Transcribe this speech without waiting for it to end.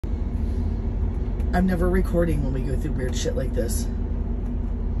I'm never recording when we go through weird shit like this.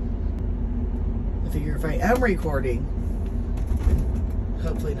 I figure if I am recording,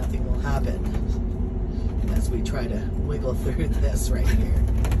 hopefully nothing will happen as we try to wiggle through this right here.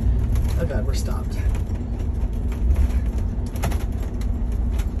 Oh God, we're stopped.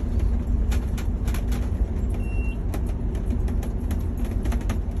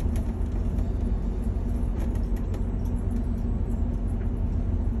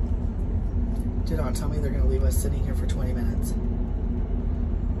 Do not tell me they're going to leave us sitting here for 20 minutes.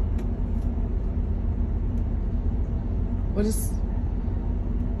 What is...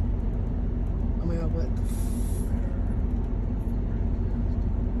 Oh my God, what the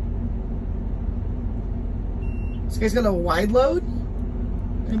This guy's got a wide load?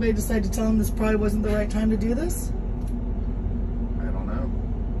 Anybody decide to tell him this probably wasn't the right time to do this? I don't know.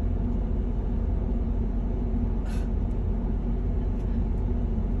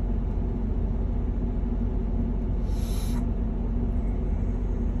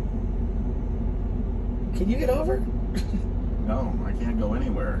 Can you get over? No, I can't go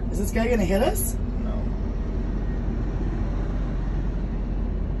anywhere. Is this guy gonna hit us? No.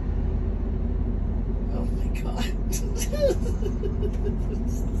 Oh my God.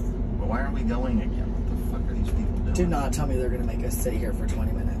 But why aren't we going again? What the fuck are these people doing? Do not tell me they're gonna make us sit here for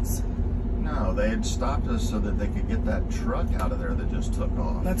 20 minutes. No, they had stopped us so that they could get that truck out of there that just took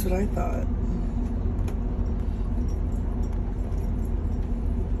off. That's what I thought.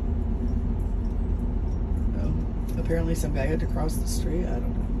 Oh, apparently some guy had to cross the street. I don't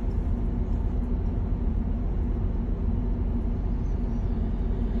know.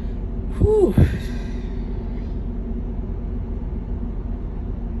 Whew.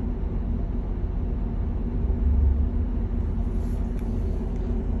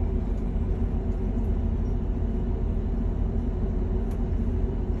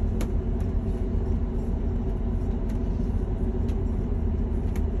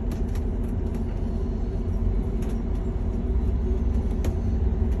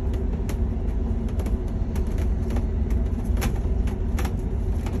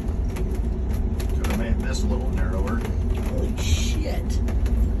 This a little narrower. Holy shit.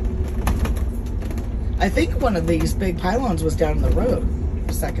 I think one of these big pylons was down the road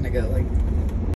a second ago. Like,